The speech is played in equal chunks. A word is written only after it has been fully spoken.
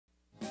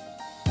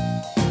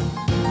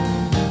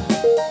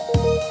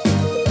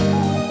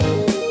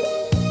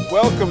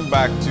Welcome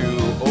back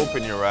to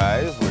Open Your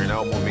Eyes. We're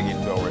now moving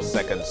into our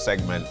second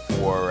segment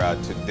for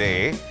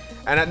today.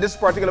 And at this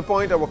particular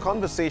point, our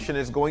conversation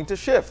is going to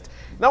shift.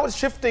 Now it's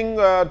shifting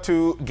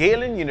to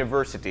Galen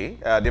University.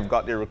 They've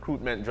got their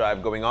recruitment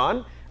drive going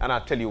on. And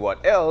I'll tell you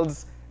what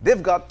else,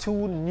 they've got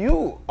 2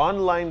 new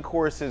online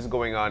courses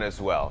going on as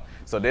well.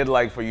 So they'd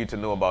like for you to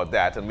know about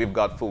that. And we've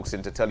got folks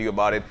in to tell you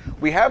about it.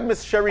 We have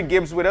Miss Sherry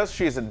Gibbs with us.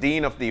 She's the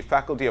Dean of the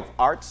Faculty of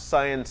Arts,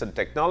 Science and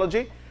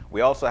Technology. We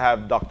also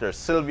have Dr.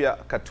 Sylvia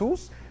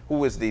Catus,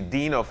 who is the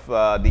Dean of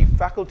the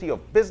Faculty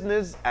of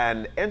Business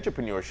and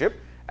Entrepreneurship,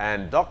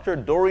 and Dr.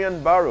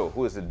 Dorian Barrow,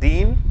 who is the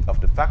Dean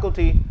of the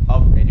Faculty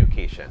of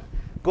Education.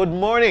 Good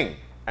morning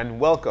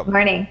and welcome. Good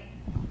morning.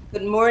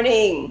 Good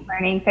morning.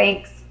 Morning,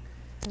 thanks.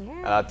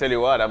 Yeah. I'll tell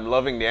you what, I'm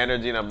loving the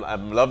energy and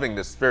I'm loving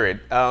the spirit.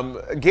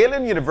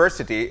 Galen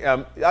University,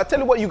 I'll tell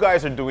you what, you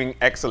guys are doing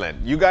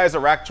excellent. You guys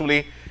are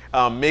actually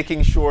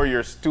making sure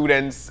your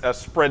students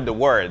spread the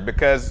word,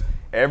 because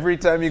every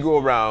time you go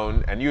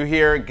around and you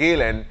hear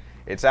Galen,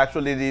 it's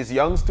actually these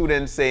young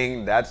students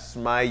saying, that's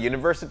my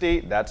university,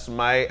 that's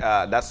my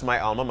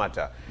alma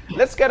mater.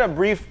 Let's get a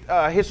brief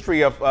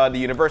history of the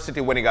university,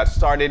 when it got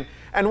started,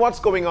 and what's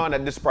going on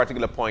at this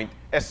particular point,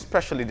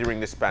 especially during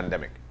this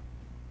pandemic.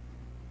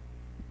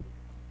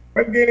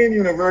 Well, Galen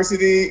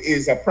University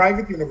is a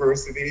private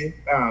university,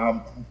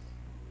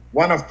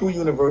 one of 2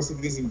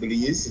 universities in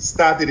Belize. It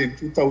started in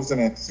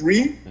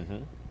 2003,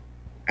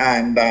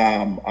 and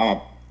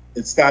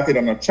it started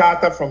on a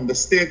charter from the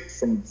state,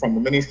 from the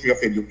Ministry of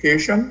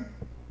Education,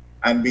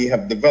 and we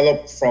have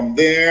developed from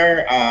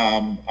there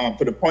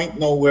to the point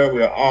now where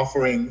we're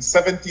offering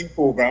 17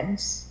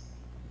 programs,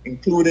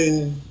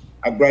 including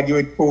a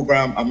graduate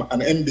program, an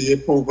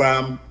MBA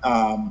program,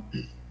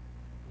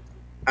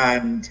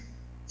 and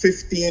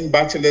 15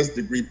 bachelor's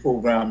degree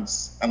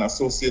programs, an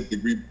associate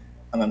degree,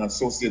 and an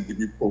associate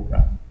degree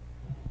program.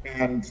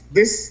 And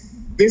this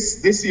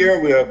year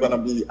we are going to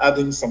be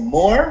adding some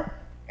more.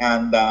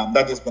 And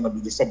that is going to be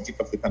the subject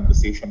of the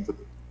conversation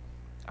today.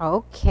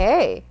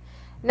 Okay.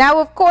 Now,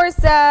 of course,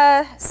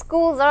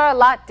 schools are a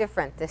lot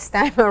different this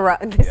time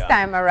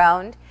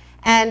around.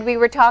 And we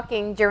were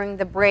talking during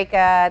the break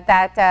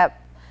that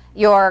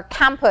your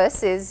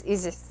campus is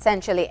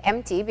essentially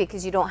empty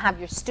because you don't have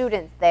your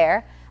students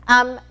there.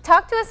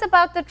 Talk to us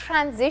about the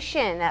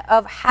transition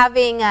of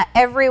having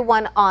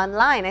everyone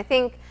online. I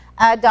think,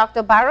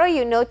 Dr. Barrow,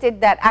 you noted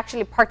that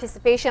actually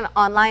participation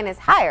online is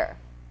higher.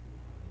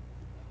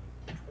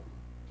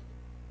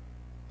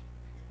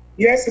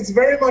 Yes, it's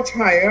very much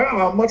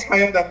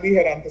higher than we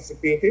had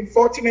anticipated.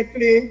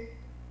 Fortunately,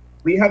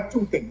 we had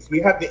 2 things. We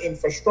had the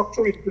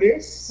infrastructure in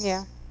place,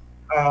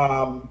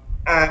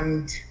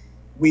 and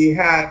we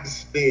had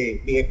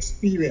the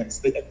experience,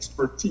 the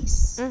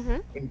expertise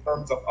in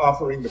terms of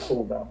offering the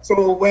program.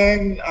 So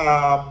when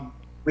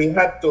we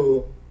had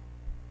to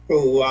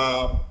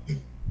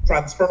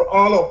transfer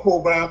all our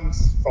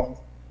programs from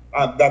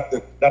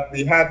that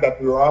we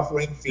were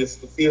offering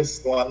face-to-face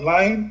to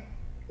online,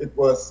 it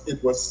was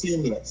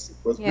seamless. It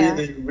was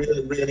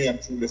really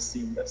and truly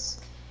seamless.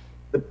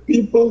 The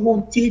people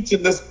who teach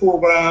in this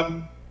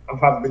program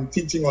have been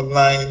teaching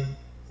online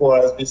for,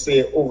 as we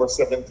say, over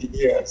 17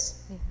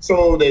 years.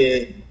 So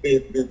they're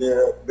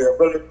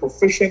very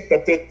proficient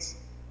at it.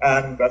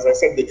 And as I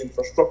said, the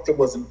infrastructure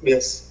was in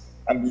place,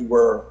 and we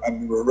were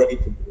ready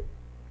to do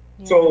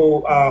it.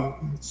 So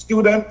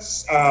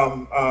students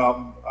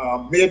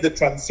made the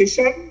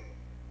transition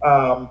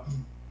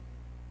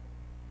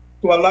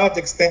to a large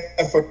extent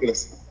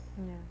effortlessly.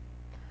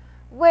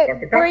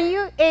 Were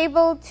you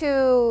able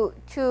to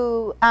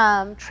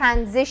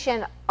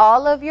transition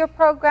all of your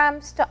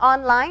programs to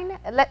online?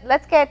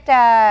 Let's get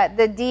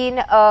the Dean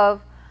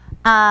of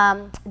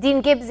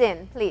Dean Gibbs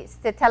in, please,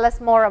 to tell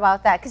us more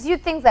about that. Because you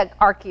things like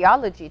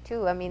archaeology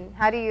too. I mean,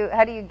 how do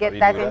you get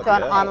that into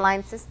an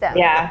online system?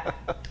 Yeah,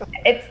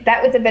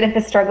 that was a bit of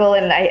a struggle,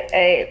 and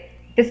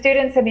the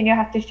students. I mean, you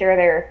have to share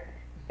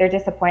their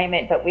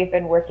disappointment, but we've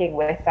been working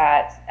with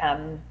that.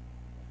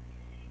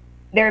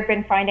 There have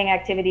been finding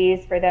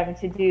activities for them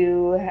to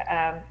do,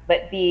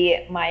 but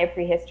the Maya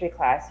prehistory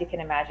class, you can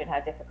imagine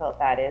how difficult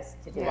that is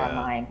to do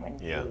online when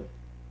you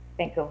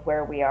think of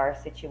where we are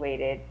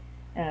situated.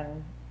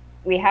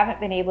 We haven't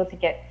been able to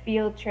get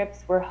field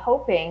trips. We're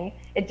hoping,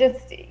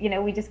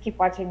 we just keep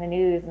watching the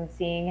news and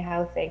seeing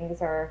how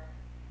things are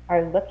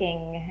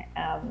looking.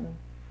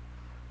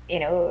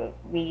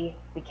 We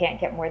can't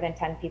get more than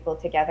 10 people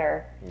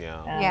together.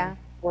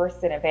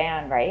 Worse in a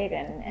van, right?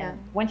 And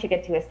once you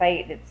get to a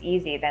site, it's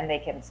easy. Then they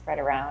can spread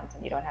around,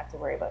 and you don't have to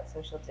worry about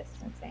social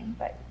distancing.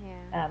 But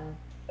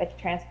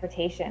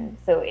transportation,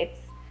 so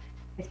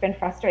it's been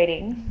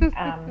frustrating.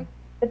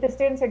 But the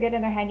students are good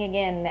and they're hanging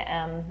in.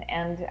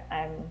 And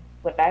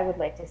what I would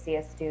like to see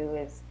us do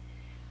is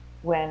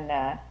when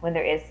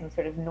there is some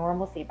sort of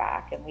normalcy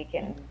back and we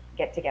can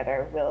get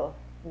together, we'll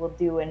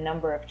do a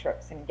number of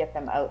trips and get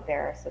them out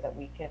there so that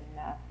we can.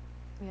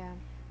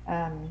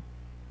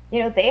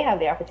 They have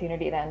the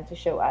opportunity then to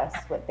show us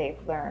what they've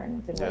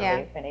learned and what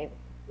they've been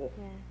able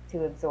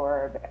to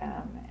absorb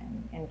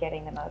and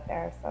getting them out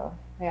there. So,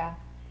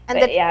 And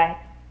but yeah.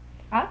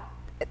 Huh?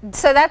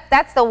 So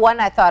that's the one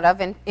I thought of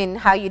in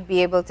how you'd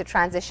be able to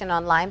transition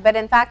online. But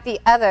in fact, the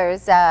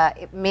others,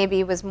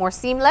 maybe it was more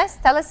seamless.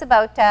 Tell us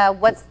about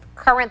what's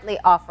currently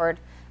offered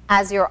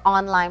as your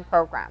online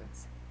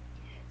programs.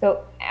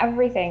 So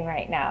everything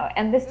right now.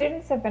 And the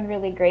students have been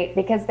really great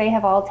because they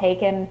have all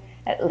taken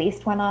at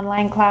least one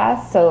online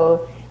class.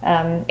 So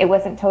it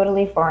wasn't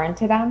totally foreign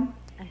to them.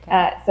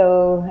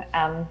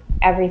 Okay.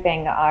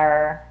 Everything,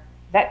 our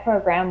vet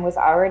program was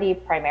already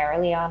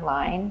primarily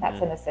online.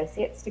 That's an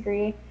associate's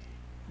degree.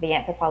 The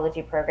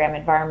anthropology program,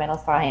 environmental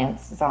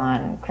science is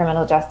on,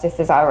 criminal justice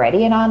is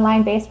already an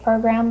online-based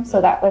program, so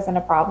that wasn't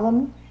a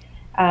problem.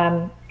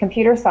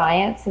 Computer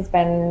science has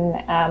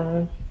been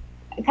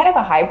kind of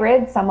a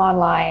hybrid, some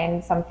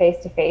online, some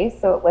face-to-face,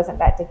 so it wasn't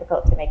that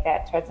difficult to make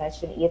that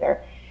transition either.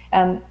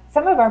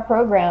 Some of our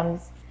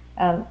programs,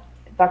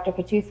 Dr.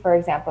 Kachus, for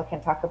example,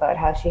 can talk about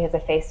how she has a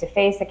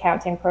face-to-face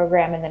accounting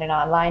program and then an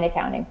online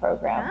accounting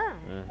program.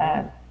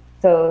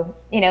 So,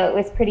 it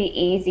was pretty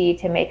easy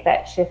to make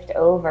that shift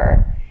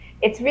over.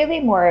 It's really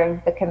more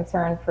of the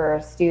concern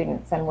for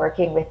students and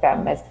working with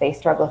them as they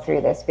struggle through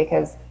this,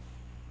 because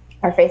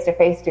our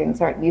face-to-face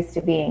students aren't used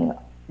to being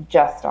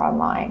just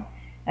online.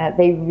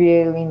 They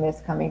really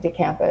miss coming to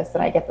campus,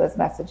 and I get those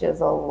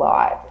messages a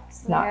lot.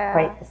 It's not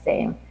quite the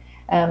same.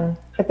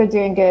 But they're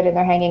doing good and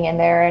they're hanging in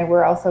there, and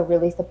we're also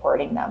really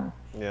supporting them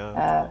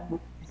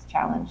with this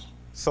challenge.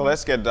 So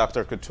let's get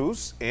Dr.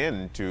 Kachus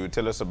in to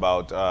tell us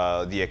about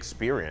the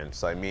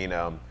experience. I mean,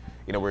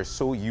 we were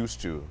so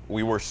used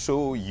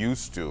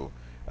to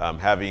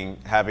having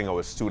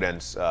our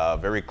students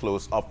very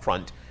close up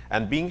front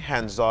and being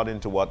hands-on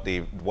into what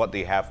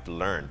they have to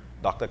learn.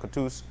 Dr.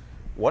 Kachus,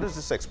 what is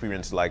this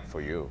experience like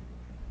for you?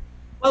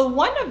 Well,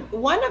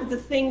 one of the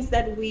things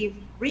that we've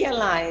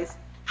realized,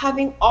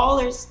 having all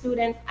our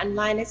students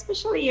online,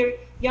 especially your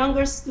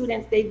younger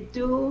students, they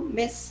do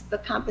miss the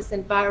campus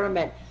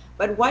environment.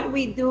 But what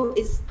we do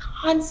is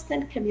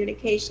constant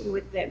communication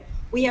with them.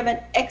 We have an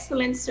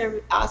excellent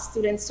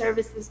student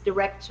services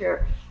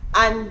director,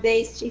 and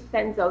she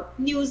sends out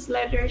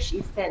newsletters,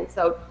 she sends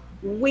out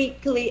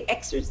weekly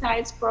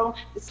exercise from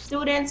the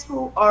students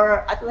who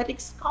are athletic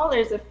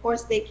scholars. Of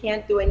course, they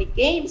can't do any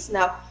games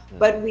now,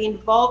 but we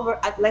involve our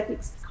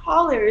athletic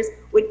scholars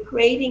with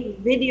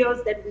creating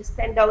videos that we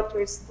send out to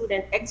our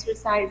student,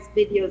 exercise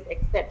videos,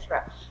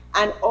 etc.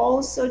 And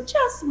also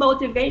just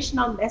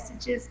motivational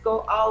messages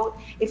go out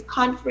if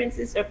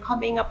conferences are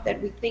coming up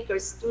that we think our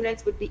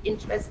students would be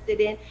interested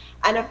in.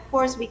 And of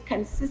course, we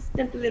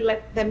consistently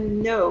let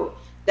them know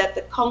that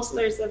the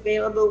counselor is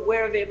available,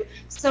 we're available.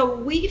 So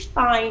we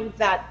find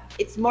that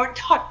it's more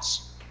touch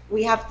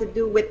we have to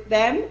do with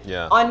them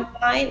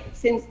online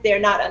since they're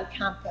not on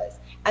campus.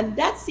 And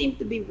that seemed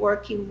to be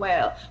working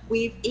well.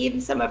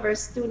 Some of our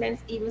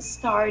students even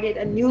started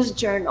a news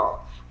journal,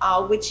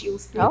 which you'll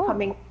see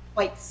coming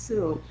quite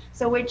soon.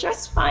 So we're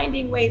just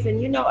finding ways,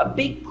 and a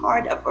big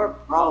part of our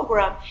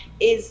program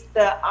is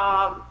the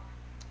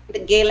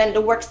Galen,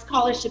 the Work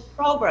Scholarship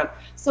Program.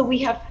 So we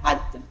have had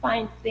to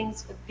find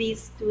things for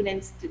these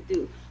students to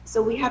do.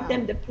 So we have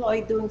them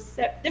deployed doing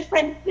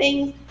different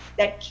things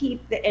that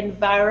keep the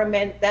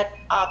environment, that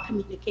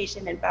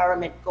communication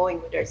environment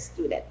going with our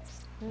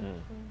students.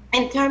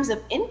 In terms of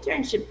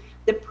internship,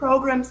 the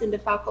programs in the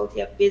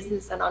Faculty of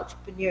Business and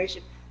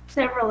Entrepreneurship,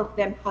 several of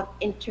them have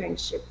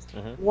internships.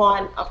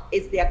 One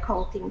is the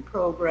accounting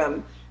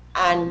program.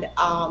 And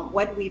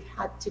what we've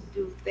had to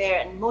do there,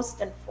 and most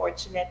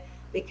unfortunate,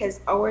 because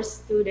our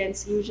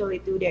students usually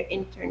do their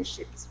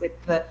internships with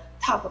the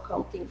top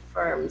accounting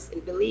firms in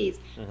Belize.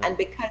 And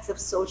because of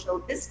social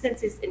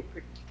distances in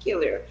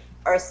particular,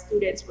 our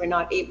students were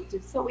not able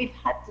to. So we've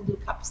had to do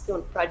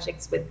capstone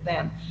projects with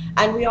them.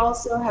 And we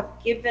also have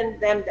given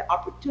them the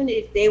opportunity,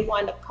 if they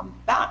want to come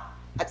back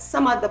at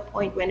some other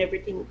point when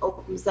everything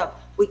opens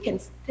up, we can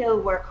still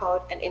work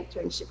out an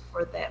internship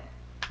for them.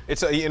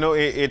 It's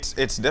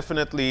it's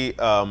definitely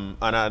and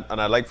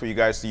I'd like for you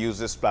guys to use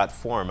this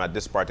platform at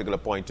this particular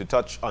point to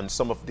touch on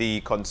some of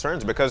the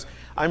concerns, because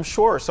I'm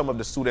sure some of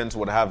the students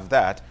would have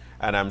that,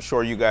 and I'm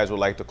sure you guys would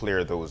like to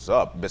clear those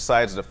up.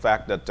 Besides the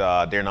fact that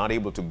they're not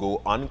able to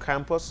go on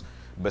campus,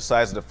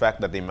 besides the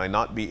fact that they might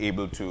not be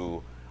able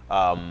to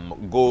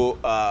go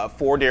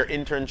for their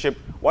internship,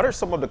 what are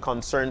some of the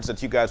concerns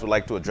that you guys would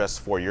like to address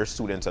for your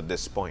students at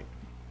this point?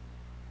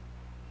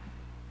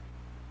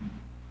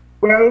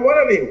 Well,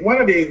 one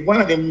of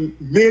the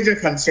major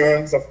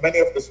concerns of many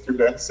of the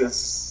students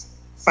is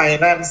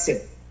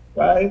financing,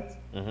 right?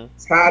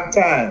 It's hard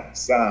times.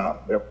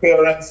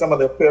 Some of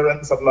their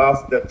parents have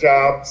lost their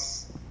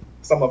jobs.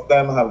 Some of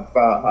them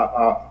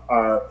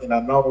are in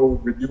a now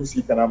reduced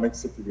economic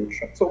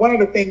situation. So one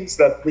of the things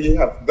that we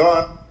have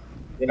done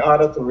in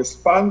order to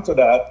respond to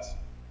that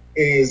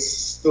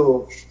is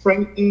to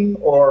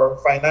strengthen our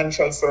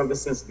financial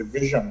services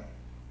division.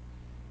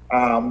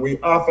 We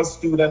offer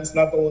students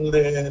not only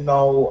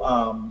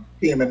now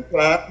payment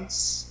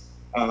plans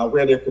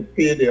where they could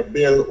pay their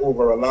bill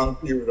over a long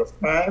period of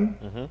time,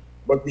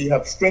 but we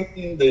have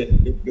strengthened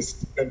the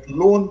student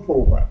loan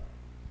program,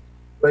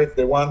 where if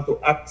they want to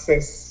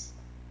access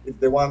if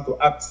they want to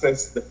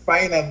access the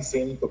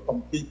financing to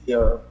complete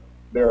their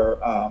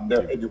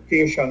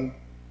education,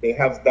 they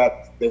have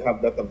that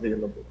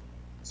available.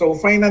 So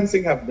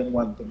financing has been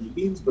one thing.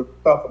 Deans will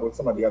talk about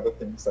some of the other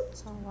things.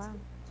 Oh, wow.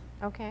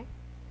 Okay.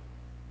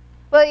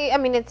 Well, I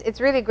mean, it's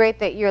really great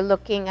that you're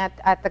looking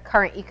at the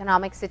current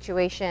economic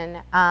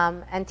situation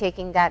and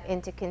taking that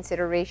into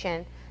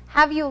consideration.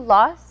 Have you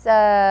lost,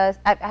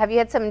 have you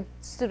had some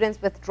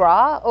students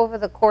withdraw over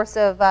the course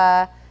of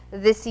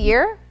this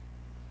year?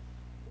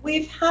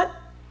 We've had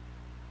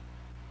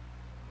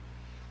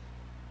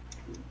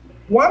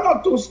one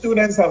or two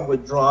students have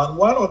withdrawn,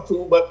 one or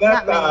two, but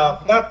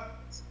not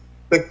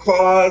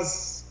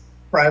because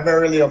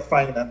primarily of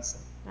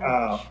financing.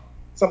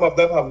 Some of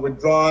them have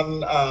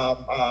withdrawn.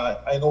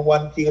 I know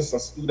one case, a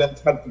student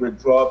had to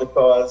withdraw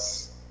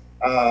because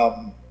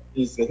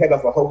he's the head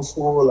of a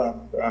household,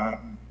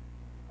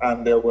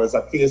 and there was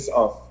a case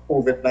of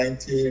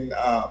COVID-19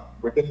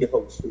 within the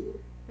household,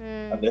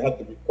 and they had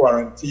to be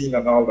quarantined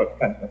and all that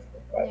kind of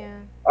thing. Right?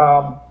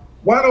 Yeah.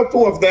 One or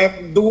two of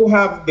them do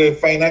have the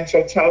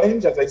financial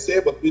challenge, as I say,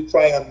 but we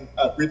try and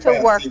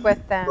work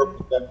with them.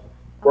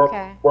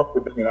 Work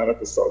with them in order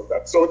to solve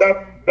that. So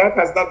that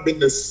has not been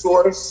the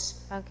source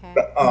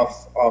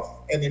of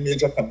any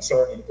major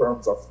concern in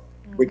terms of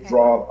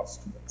withdrawal of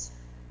students.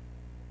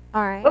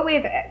 All right.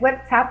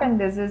 What's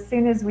happened is, as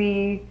soon as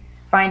we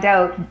find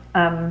out,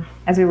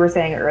 as we were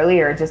saying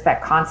earlier, just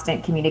that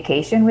constant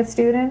communication with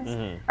students,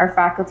 our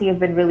faculty have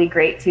been really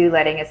great too,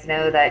 letting us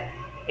know that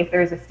if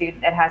there's a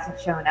student that hasn't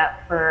shown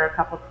up for a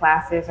couple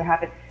classes or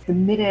haven't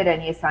submitted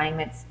any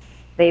assignments,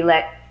 they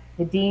let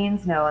the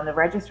deans know and the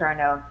registrar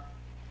know,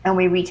 and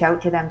we reach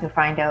out to them to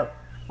find out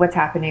what's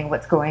happening,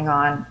 what's going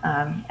on.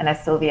 And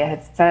as Sylvia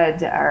had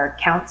said, our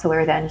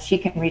counselor, then she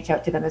can reach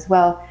out to them as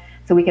well,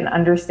 so we can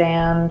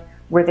understand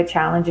where the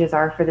challenges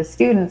are for the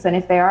students. And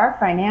if they are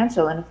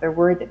financial, and if they're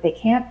worried that they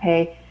can't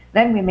pay,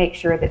 then we make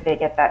sure that they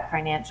get that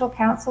financial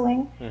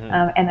counseling,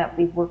 and that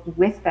we work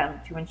with them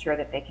to ensure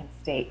that they can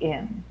stay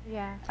in.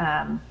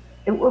 Yeah.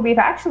 What we've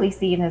actually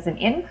seen is an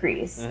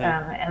increase,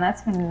 and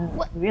that's been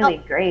really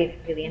great,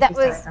 really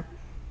interesting.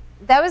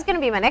 That was going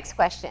to be my next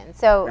question.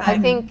 So I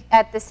think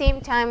at the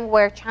same time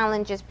where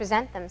challenges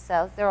present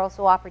themselves, there are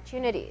also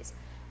opportunities.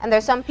 And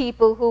there's some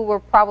people who were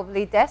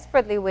probably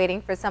desperately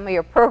waiting for some of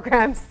your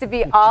programs to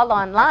be all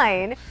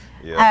online,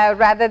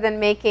 rather than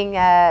making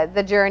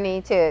the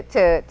journey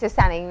to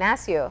San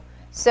Ignacio.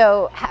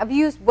 So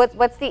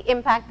what's the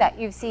impact that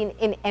you've seen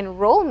in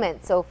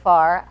enrollment so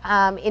far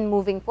in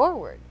moving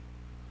forward?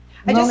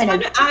 I just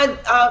want to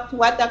add to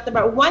what Dr.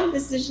 Barr, one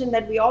decision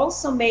that we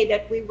also made,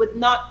 that we would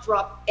not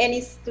drop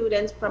any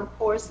students from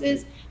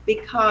courses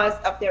because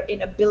of their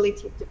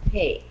inability to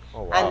pay.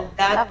 Oh, wow.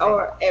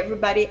 And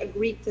everybody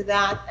agreed to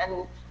that,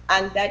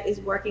 and that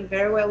is working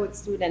very well with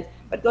students.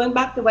 But going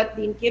back to what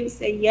Dean Gibbs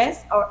said,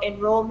 yes, our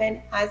enrollment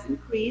has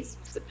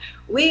increased.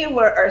 We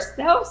were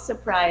ourselves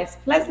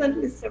surprised,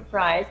 pleasantly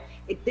surprised.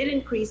 It did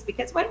increase,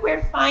 because what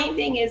we're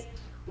finding is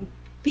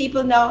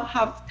people now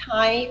have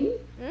time.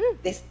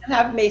 They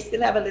may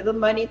still have a little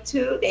money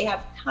too. They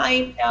have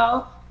time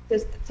now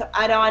to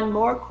add on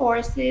more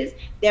courses.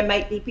 There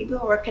might be people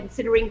who are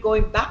considering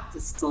going back to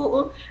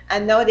school,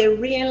 and now they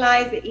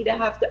realize they either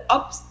have to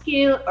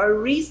upskill or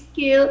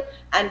reskill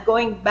and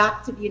going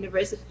back to the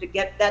university to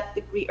get that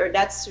degree or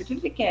that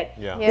certificate.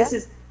 This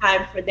is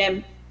time for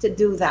them to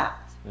do that.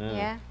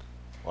 Yeah.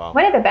 Wow.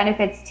 One of the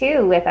benefits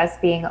too with us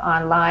being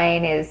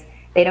online is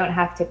they don't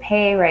have to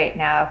pay right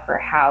now for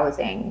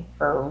housing,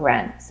 for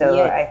rent.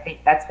 So I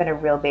think that's been a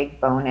real big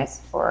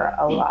bonus for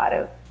a lot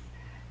of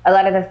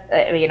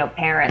the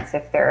parents,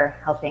 if they're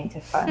helping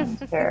to fund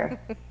their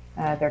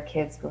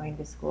kids going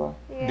to school.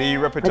 The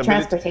repeatability, the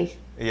transportation.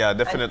 Yeah,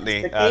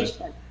 definitely.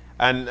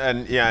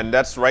 And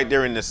that's right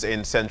there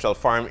in Central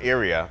Farm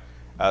area.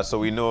 So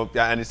we know,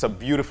 and it's a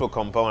beautiful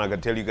compound. I can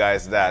tell you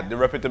guys that the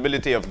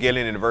reputability of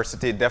Galen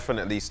University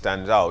definitely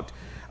stands out.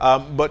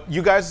 But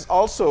you guys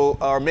also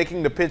are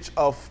making the pitch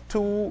of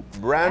 2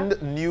 brand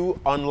new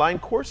online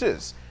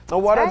courses. Now,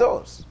 what are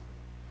those?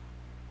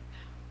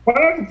 One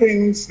of the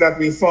things that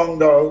we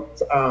found out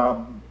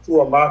through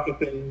our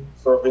marketing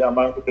survey, our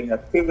marketing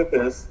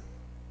activities,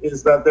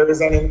 is that there is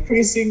an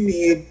increasing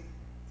need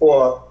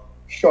for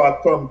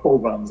short-term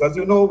programs. As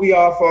you know, we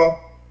offer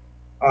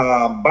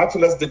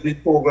bachelor's degree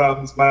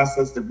programs,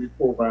 master's degree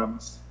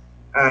programs,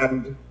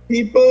 and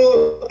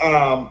people,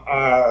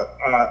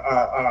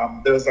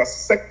 there's a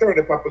sector of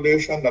the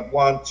population that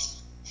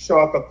wants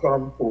shorter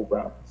term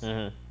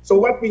programs. So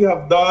what we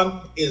have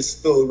done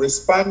is to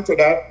respond to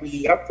that.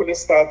 We actually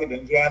started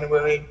in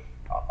January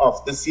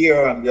of this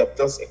year, and we are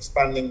just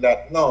expanding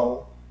that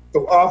now to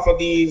offer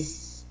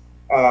these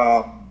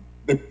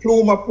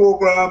diploma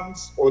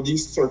programs or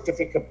these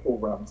certificate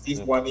programs,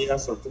 these one-year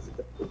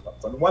certificate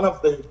programs. And one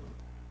of the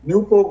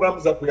new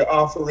programs that we're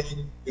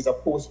offering is a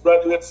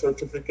postgraduate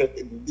certificate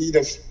in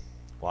leadership.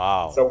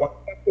 Wow. It's a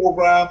one-year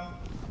program,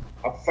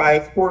 a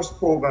 5-course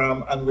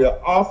program, and we're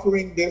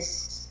offering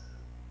this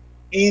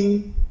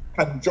in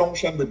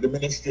conjunction with the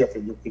Ministry of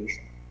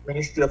Education.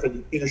 Ministry of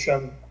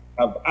Education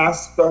have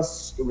asked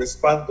us to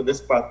respond to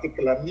this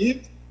particular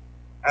need,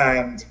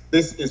 and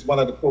this is one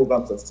of the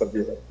programs that's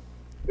available.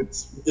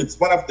 It's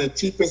one of the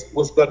cheapest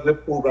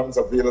postgraduate programs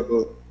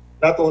available,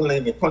 not only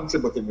in the country,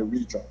 but in the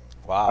region.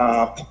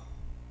 Wow.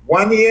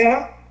 1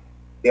 year,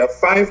 there are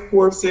 5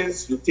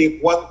 courses. You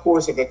take 1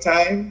 course at a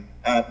time,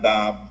 and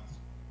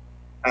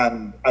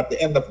at the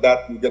end of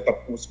that, you get a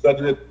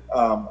postgraduate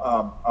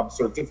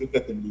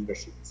certificate in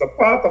leadership. It's a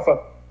part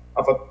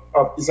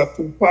it's a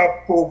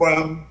 2-part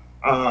program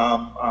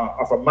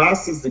of a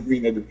master's degree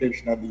in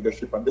educational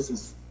leadership, and this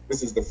is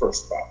the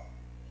first part.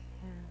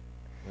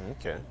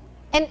 Okay.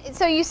 And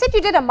so you said you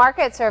did a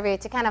market survey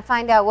to kind of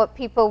find out what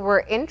people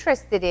were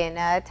interested in.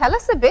 Tell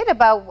us a bit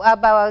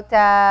about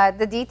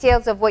the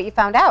details of what you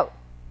found out.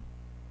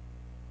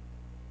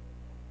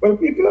 Well,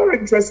 people are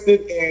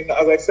interested in,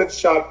 as I said,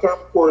 short-term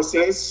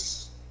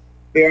courses.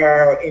 They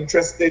are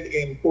interested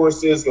in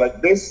courses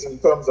like this in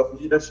terms of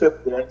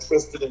leadership. They're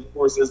interested in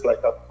courses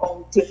like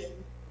accounting.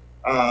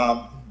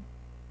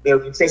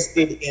 They're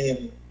interested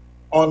in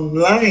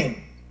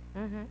online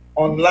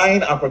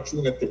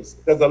opportunities,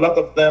 because a lot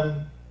of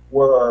them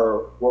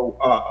are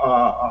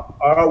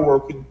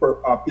working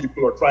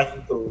people are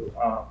trying to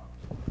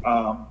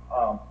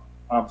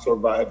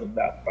survive in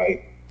that,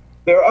 right?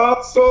 They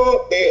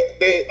also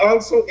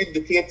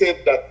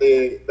indicated that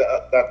they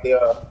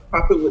are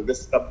happy with the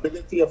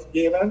stability of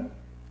Galen.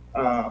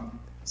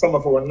 Some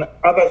of our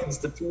other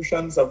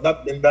institutions have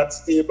not been that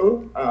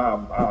stable.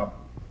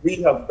 We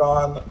have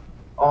gone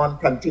on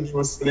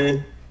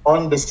continuously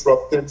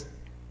undisrupted.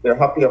 They're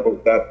happy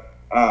about that.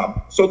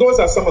 So those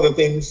are some of the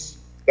things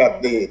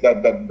that the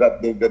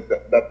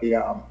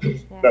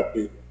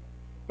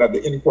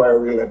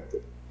inquiry led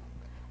to.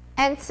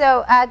 And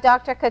so,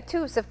 Dr.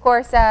 Katous, of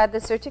course, the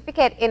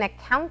certificate in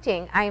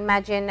accounting, I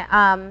imagine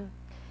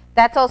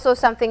that's also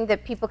something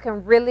that people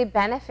can really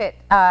benefit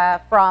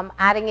from,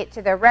 adding it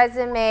to their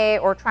resume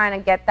or trying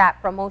to get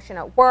that promotion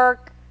at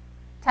work.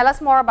 Tell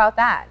us more about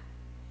that.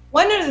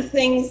 One of the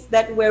things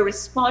that we're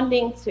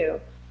responding to,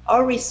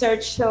 our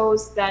research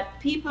shows that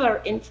people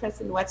are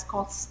interested in what's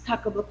called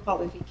stackable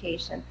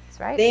qualification. That's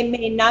right. They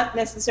may not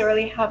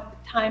necessarily have the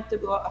time to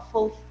go a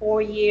full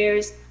 4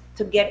 years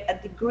to get a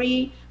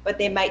degree, but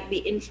they might be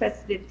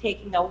interested in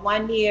taking a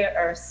 1 year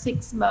or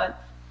 6 month.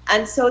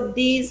 And so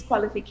these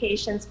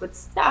qualifications would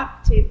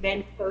stack to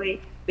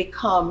eventually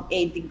become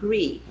a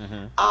degree.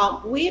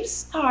 We've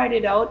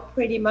started out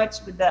pretty much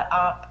with the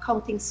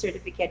accounting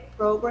certificate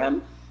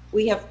program.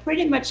 We have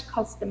pretty much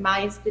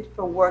customized it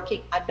for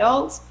working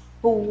adults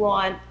who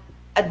want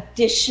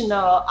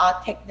additional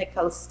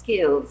technical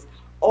skills,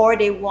 or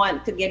they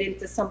want to get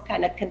into some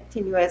kind of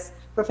continuous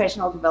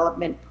professional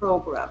development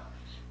program.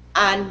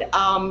 And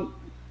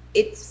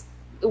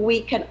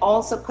we can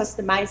also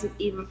customize it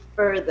even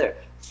further.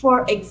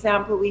 For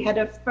example, we had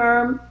a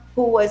firm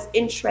who was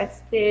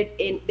interested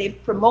in, they've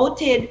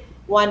promoted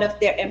one of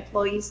their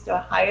employees to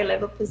a higher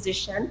level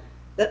position.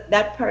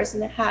 That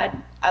person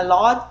had a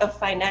lot of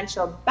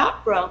financial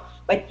background,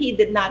 but he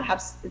did not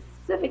have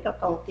specific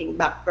accounting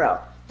background.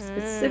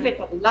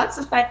 Lots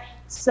of finance.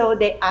 So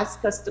they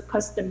asked us to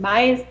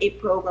customize a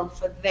program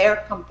for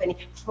their company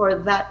for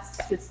that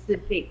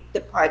specific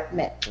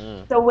department.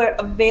 So we're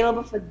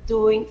available for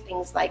doing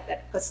things like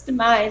that,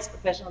 customized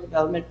professional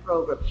development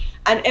program.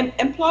 And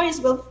employers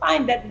will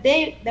find that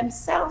they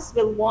themselves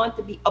will want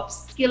to be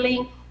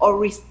upskilling or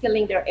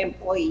reskilling their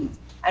employees.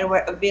 And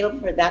we're available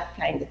for that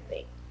kind of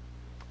thing.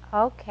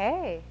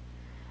 Okay.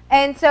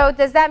 And so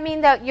does that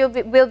mean that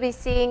we'll be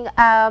seeing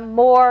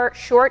more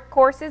short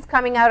courses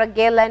coming out of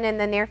Galen in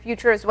the near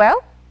future as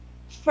well?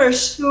 For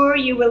sure,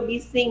 you will be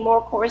seeing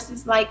more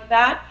courses like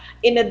that.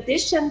 In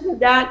addition to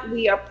that,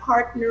 we are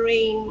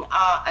partnering,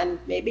 and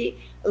maybe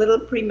a little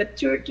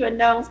premature to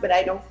announce, but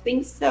I don't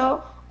think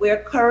so. We are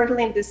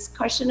currently in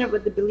discussion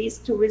with the Belize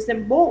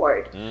Tourism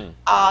Board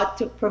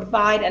to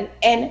provide an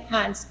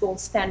enhanced gold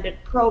standard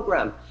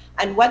program.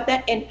 And what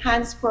that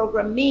enhanced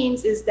program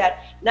means is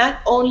that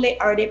not only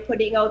are they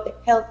putting out the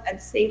health and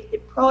safety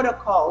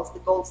protocols, the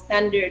gold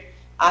standard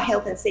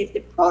health and safety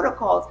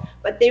protocols,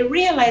 but they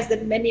realize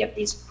that many of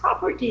these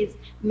properties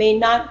may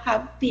not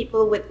have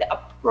people with the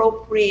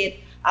appropriate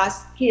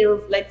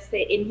skills, let's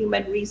say in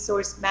human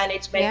resource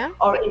management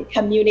or in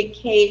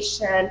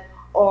communication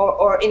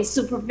or in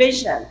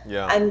supervision.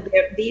 And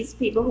these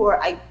people who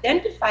are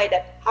identified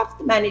that have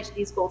to manage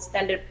these gold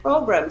standard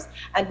programs,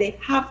 and they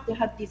have to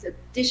have these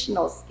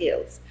additional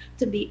skills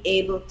to be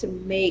able to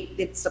make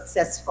it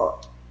successful.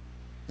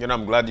 You know,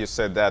 I'm glad you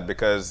said that,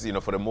 because, you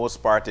know, for the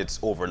most part, it's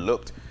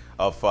overlooked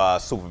of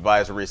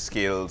supervisory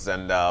skills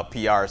and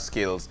PR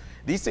skills.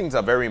 These things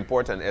are very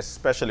important,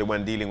 especially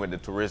when dealing with the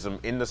tourism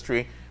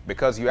industry,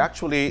 because you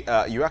actually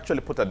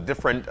put a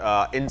different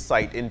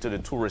insight into the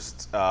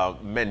tourist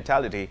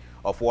mentality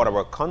of what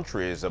our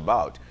country is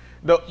about.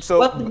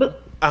 So,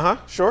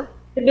 sure.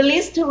 The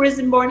Belize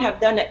Tourism Board have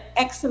done an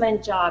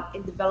excellent job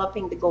in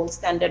developing the gold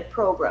standard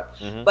program.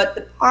 But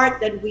the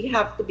part that we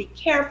have to be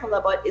careful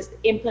about is the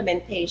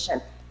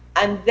implementation.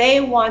 and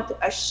they want to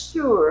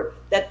assure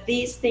that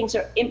these things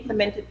are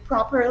implemented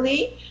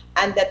properly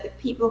and that the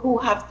people who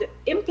have to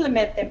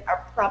implement them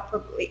are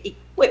properly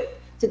equipped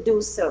to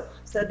do so.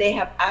 So they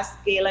have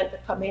asked Galen to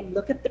come in,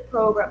 look at the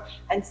program,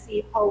 and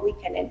see how we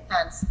can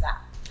enhance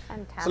that.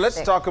 Fantastic. So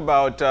let's talk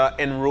about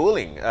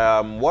enrolling.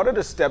 What are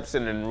the steps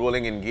in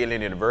enrolling in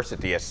Galen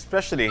University,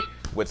 especially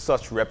with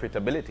such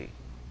reputability?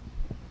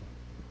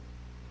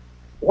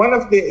 One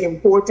of the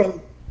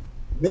important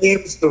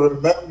names to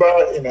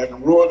remember in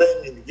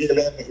enrolling in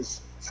Galen is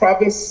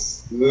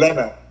Travis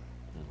Lennon.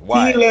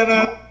 Why? T.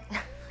 Lennon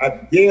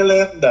at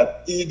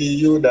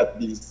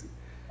galen.edu.bc.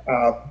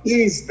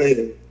 He's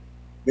the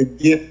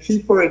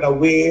gatekeeper in a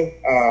way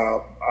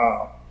of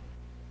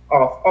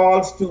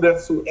all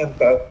students who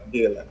enter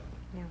Galen.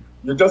 Yeah.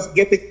 You just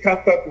get in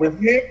contact with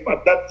him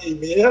at that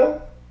email,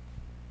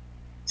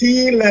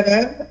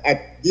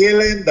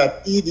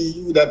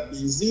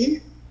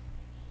 tlennon@galen.edu.bc,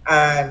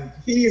 and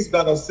he is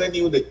going to send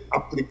you the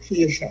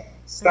application.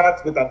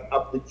 Starts with an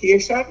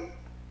application.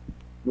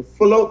 You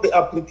fill out the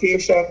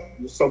application,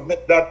 you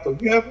submit that to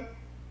him,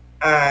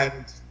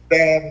 and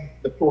then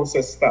the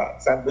process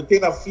starts. And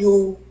within a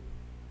few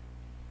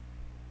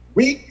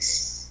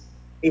weeks,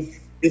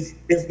 if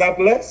not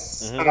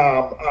less,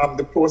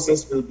 the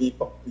process will be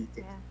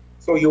completed. Yeah.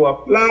 So you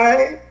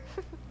apply,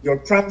 your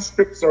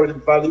transcripts are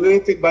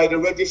evaluated by the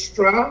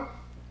registrar,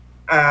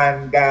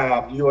 and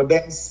you are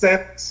then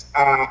sent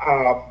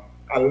a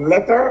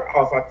letter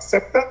of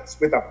acceptance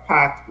with a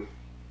pathway,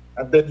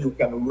 and then you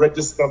can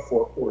register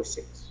for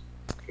courses.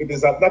 It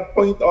is at that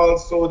point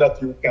also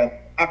that you can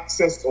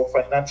access our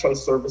financial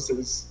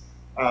services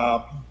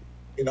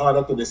in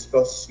order to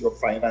discuss your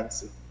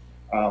financing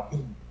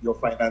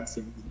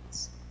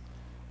needs.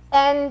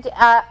 And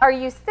are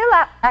you still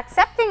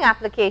accepting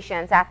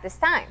applications at this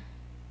time?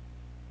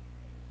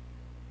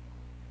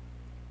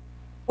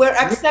 We're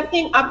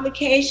accepting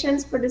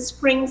applications for the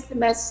spring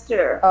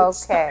semester.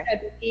 Okay. I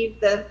believe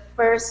the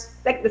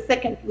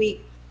second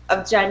week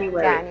of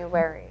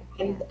January.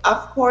 And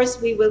of course,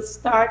 we will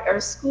start our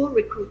school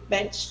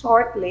recruitment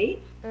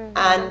shortly.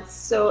 And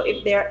so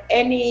if there are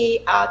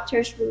any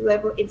tertiary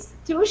level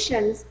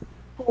institutions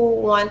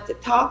who want to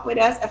talk with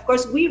us, of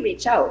course, we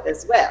reach out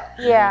as well.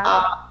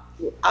 Yeah.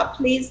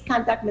 Please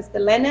contact Mr.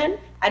 Lennon,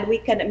 and we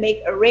can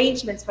make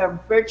arrangements for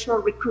virtual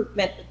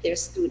recruitment with their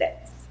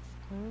students.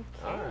 Okay.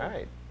 All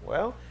right.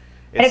 Well,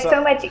 it's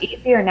so much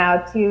easier now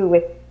too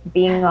with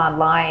being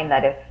online,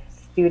 that if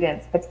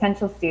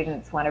potential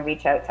students want to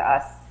reach out to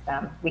us,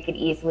 we could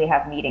easily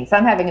have meetings. So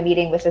I'm having a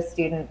meeting with a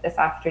student this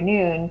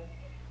afternoon.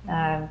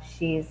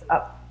 She's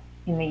up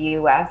in the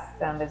US,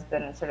 has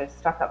been sort of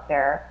stuck up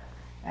there,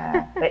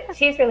 but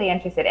she's really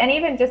interested. And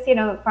even just,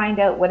 find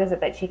out what is it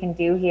that she can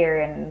do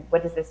here, and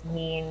what does this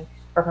mean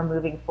for her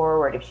moving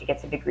forward. If she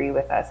gets a degree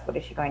with us, what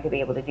is she going to be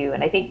able to do?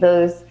 And I think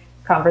those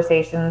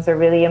conversations are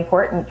really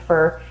important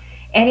for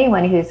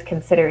anyone who's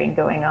considering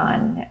going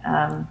on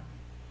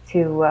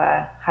to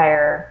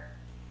higher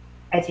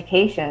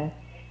education.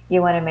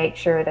 You want to make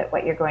sure that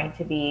what you're going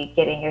to be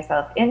getting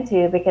yourself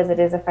into, because it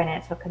is a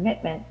financial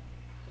commitment,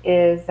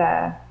 is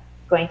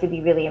going to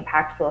be really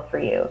impactful for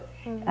you.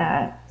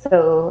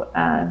 So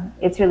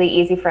it's really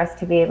easy for us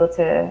to be able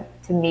to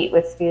meet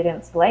with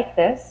students like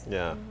this,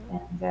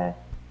 and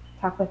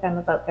talk with them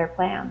about their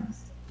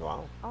plans.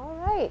 Wow. All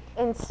right.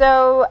 And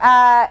so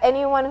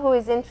anyone who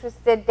is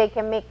interested, they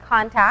can make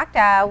contact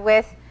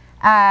with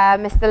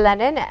Mr.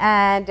 Lennon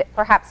and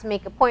perhaps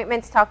make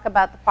appointments, talk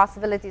about the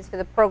possibilities for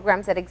the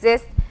programs that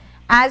exist.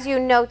 As you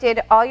noted,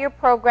 all your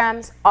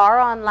programs are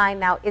online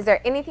now. Is there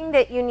anything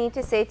that you need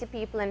to say to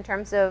people in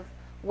terms of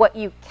what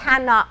you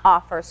cannot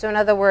offer? So in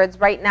other words,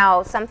 right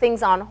now,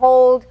 something's on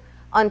hold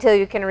until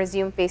you can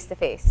resume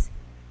face-to-face.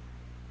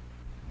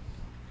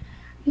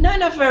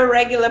 None of our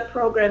regular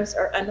programs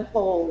are on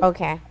hold.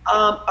 Okay.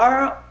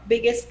 Our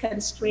biggest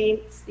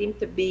constraints seem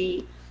to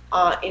be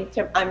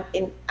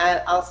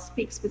I'll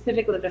speak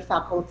specifically to the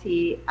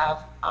Faculty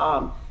of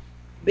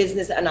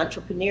Business and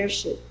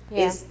Entrepreneurship,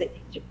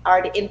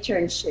 are the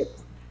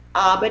internships.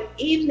 But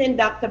even in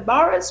Dr.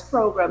 Barra's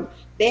program,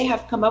 they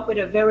have come up with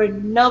a very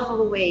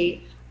novel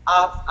way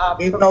of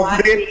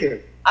providing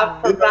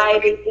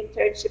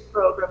internship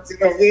programs.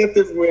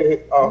 Innovative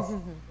way of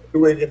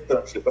doing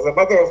internship. As a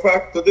matter of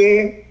fact,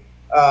 today,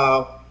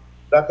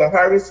 Dr.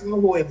 Harrison,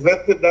 who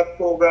invented that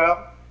program,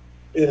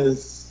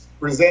 is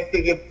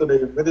presenting it to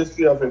the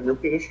Ministry of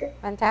Education.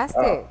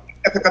 Fantastic.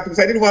 I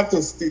didn't want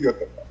to steal your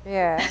time.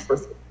 Yeah.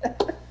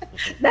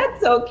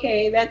 That's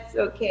okay. That's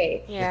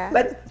okay. Yeah.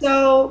 But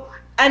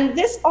and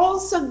this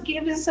also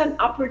gives us an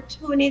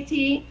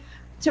opportunity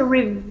to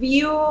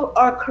review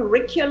our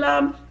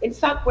curriculum. In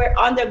fact, we're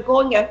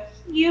undergoing a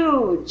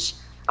huge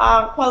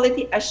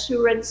quality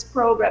assurance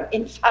program.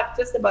 In fact,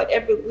 just about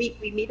every week,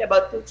 we meet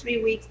about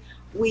 2-3 weeks.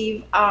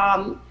 We've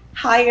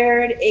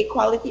hired a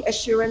quality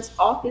assurance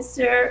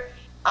officer,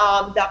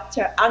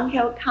 Dr.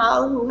 Angel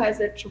Cal, who has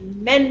a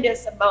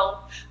tremendous amount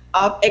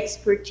of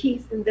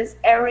expertise in this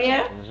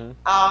area,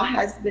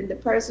 has been the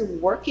person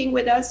working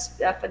with us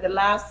for the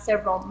last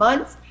several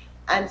months.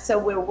 And so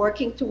we're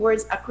working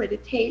towards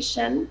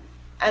accreditation.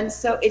 And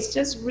so it's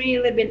just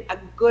really been a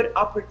good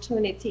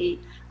opportunity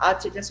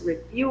to just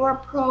review our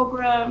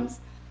programs,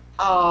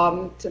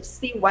 to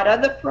see what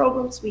other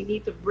programs we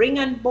need to bring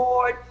on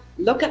board,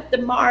 look at the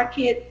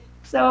market.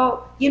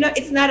 So, you know,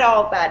 it's not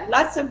all bad.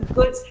 Lots of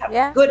goods have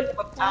have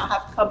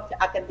come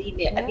to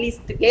academia, at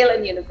least to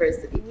Galen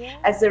University,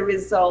 as a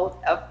result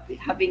of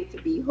having to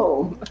be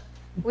home.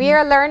 We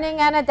are learning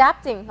and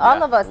adapting,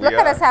 all of us. Look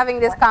at us having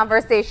this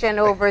conversation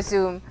over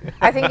Zoom.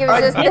 I think it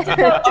was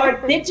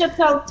our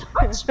digital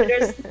touch.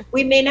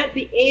 We may not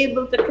be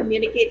able to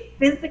communicate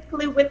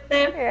physically with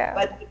them,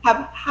 but we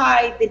have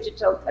high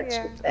digital touch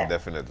with them.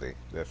 Definitely,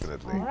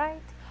 definitely. All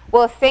right.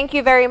 Well, thank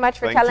you very much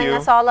for telling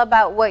us all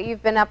about what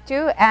you've been up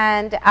to.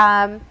 And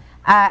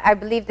I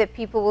believe that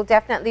people will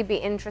definitely be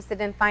interested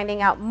in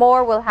finding out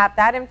more. We'll have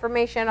that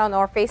information on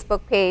our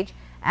Facebook page.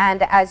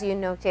 And as you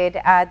noted,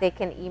 they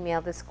can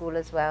email the school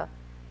as well.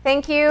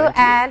 Thank you,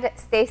 and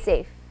stay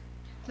safe.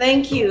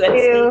 Thank you.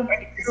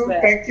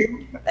 Thank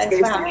you. Thanks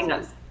for having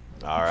us.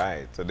 All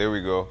right, so there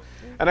we go.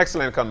 An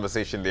excellent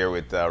conversation there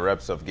with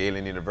reps of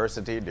Galen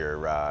University. Their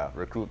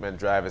recruitment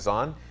drive is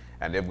on,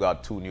 and they've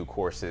got 2 new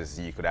courses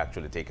you could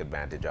actually take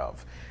advantage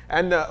of.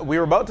 And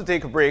we're about to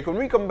take a break. When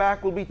we come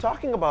back, we'll be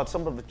talking about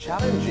some of the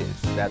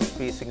challenges that's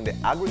facing the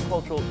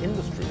agricultural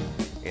industry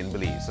in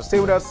Belize. So stay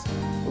with us.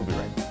 We'll be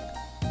right back.